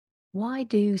Why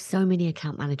do so many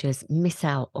account managers miss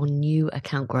out on new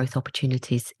account growth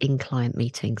opportunities in client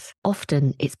meetings?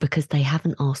 Often it's because they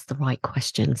haven't asked the right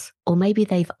questions, or maybe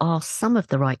they've asked some of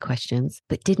the right questions,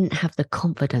 but didn't have the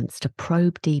confidence to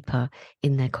probe deeper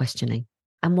in their questioning.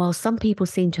 And while some people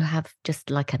seem to have just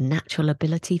like a natural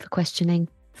ability for questioning,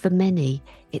 for many,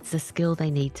 it's a skill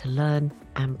they need to learn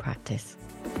and practice.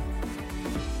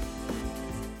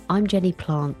 I'm Jenny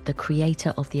Plant, the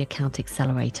creator of the Account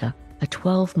Accelerator, a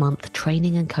 12-month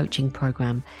training and coaching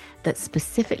program that's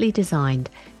specifically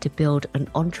designed to build an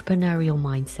entrepreneurial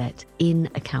mindset in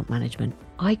account management.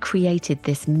 I created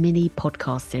this mini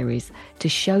podcast series to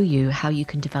show you how you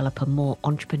can develop a more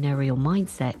entrepreneurial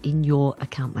mindset in your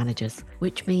account managers,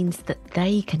 which means that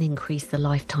they can increase the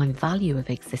lifetime value of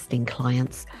existing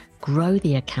clients, grow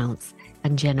the accounts,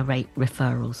 and generate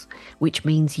referrals, which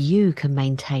means you can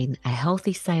maintain a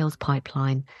healthy sales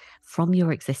pipeline from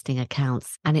your existing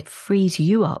accounts, and it frees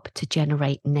you up to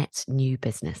generate net new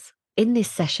business. In this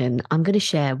session, I'm going to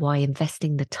share why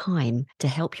investing the time to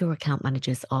help your account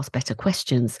managers ask better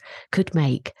questions could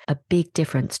make a big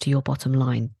difference to your bottom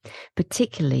line,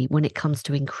 particularly when it comes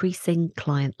to increasing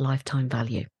client lifetime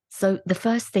value. So the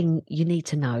first thing you need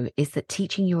to know is that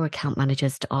teaching your account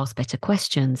managers to ask better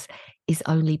questions is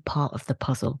only part of the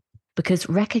puzzle, because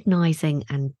recognizing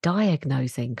and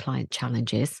diagnosing client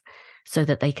challenges so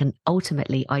that they can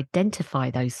ultimately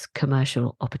identify those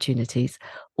commercial opportunities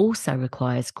also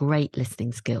requires great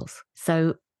listening skills.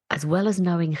 So as well as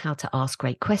knowing how to ask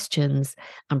great questions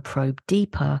and probe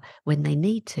deeper when they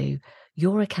need to,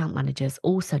 your account managers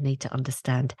also need to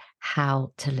understand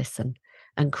how to listen,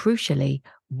 and crucially,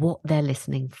 what they're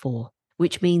listening for,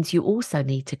 which means you also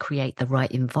need to create the right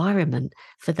environment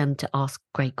for them to ask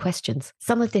great questions.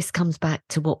 Some of this comes back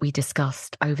to what we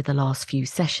discussed over the last few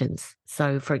sessions.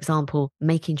 So, for example,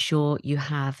 making sure you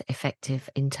have effective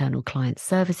internal client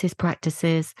services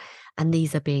practices, and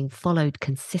these are being followed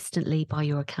consistently by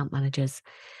your account managers.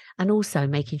 And also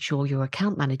making sure your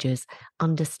account managers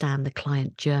understand the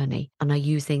client journey and are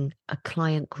using a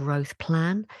client growth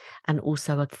plan and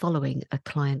also are following a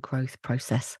client growth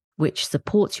process, which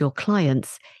supports your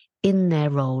clients in their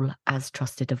role as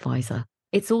trusted advisor.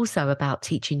 It's also about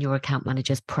teaching your account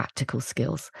managers practical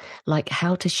skills, like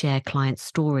how to share client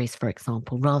stories, for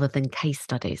example, rather than case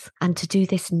studies, and to do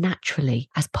this naturally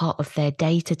as part of their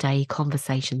day-to-day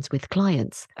conversations with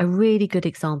clients. A really good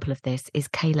example of this is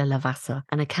Kayla Lavassa,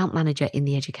 an account manager in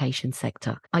the education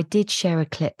sector. I did share a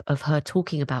clip of her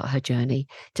talking about her journey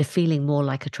to feeling more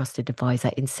like a trusted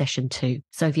advisor in session 2.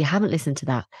 So if you haven't listened to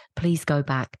that, please go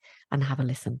back and have a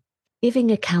listen.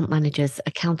 Giving account managers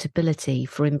accountability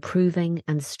for improving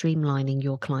and streamlining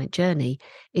your client journey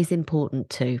is important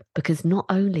too, because not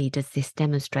only does this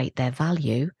demonstrate their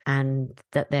value and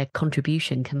that their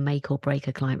contribution can make or break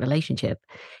a client relationship,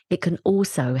 it can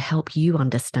also help you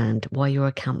understand why your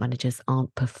account managers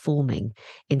aren't performing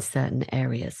in certain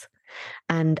areas,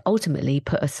 and ultimately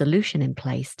put a solution in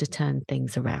place to turn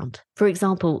things around. For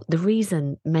example, the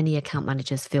reason many account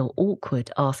managers feel awkward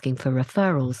asking for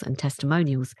referrals and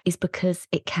testimonials is because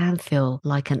it can feel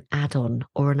like an add-on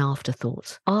or an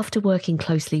afterthought. After working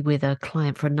closely with a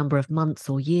client for a number of months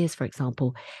or years, for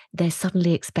example, they're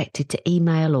suddenly expected to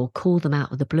email or call them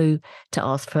out of the blue to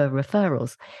ask for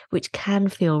referrals, which can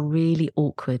feel really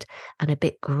awkward and a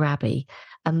bit grabby,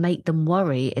 and make them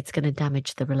worry it's going to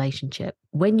damage the relationship.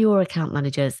 When your account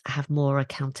managers have more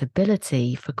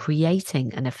accountability for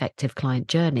creating an effective client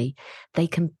journey, they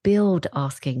can build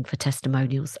asking for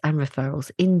testimonials and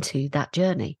referrals into that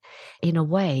journey in a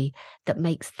way that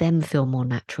makes them feel more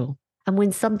natural. And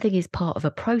when something is part of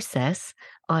a process,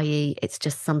 i.e. it's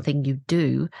just something you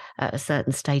do at a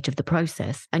certain stage of the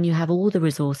process, and you have all the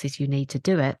resources you need to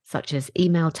do it, such as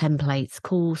email templates,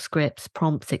 call scripts,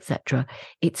 prompts, etc.,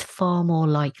 it's far more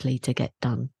likely to get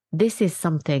done. This is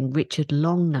something Richard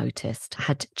Long noticed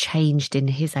had changed in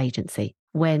his agency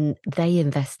when they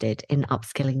invested in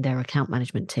upskilling their account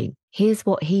management team. Here's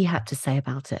what he had to say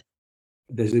about it.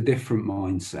 There's a different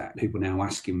mindset. People now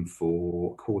asking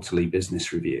for quarterly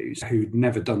business reviews who'd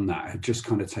never done that, had just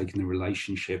kind of taken the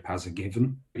relationship as a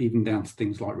given, even down to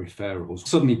things like referrals.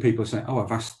 Suddenly people are saying, oh,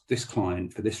 I've asked this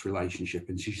client for this relationship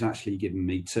and she's actually given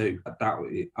me 2.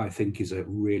 That, I think, is a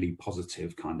really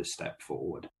positive kind of step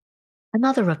forward.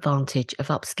 Another advantage of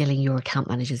upskilling your account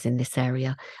managers in this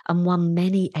area, and one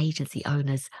many agency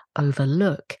owners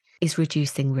overlook, is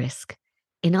reducing risk.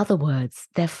 In other words,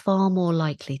 they're far more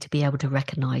likely to be able to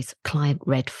recognize client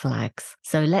red flags.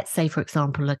 So let's say, for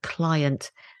example, a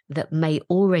client that may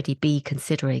already be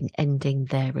considering ending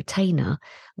their retainer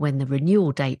when the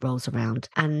renewal date rolls around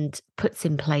and puts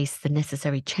in place the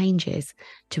necessary changes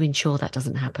to ensure that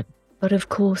doesn't happen. But of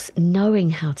course, knowing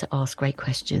how to ask great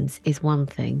questions is one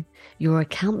thing. Your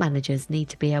account managers need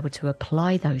to be able to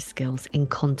apply those skills in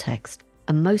context.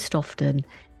 And most often,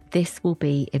 this will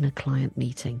be in a client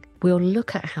meeting. We'll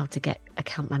look at how to get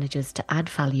account managers to add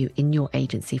value in your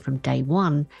agency from day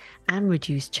one and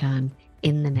reduce churn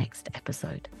in the next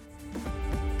episode.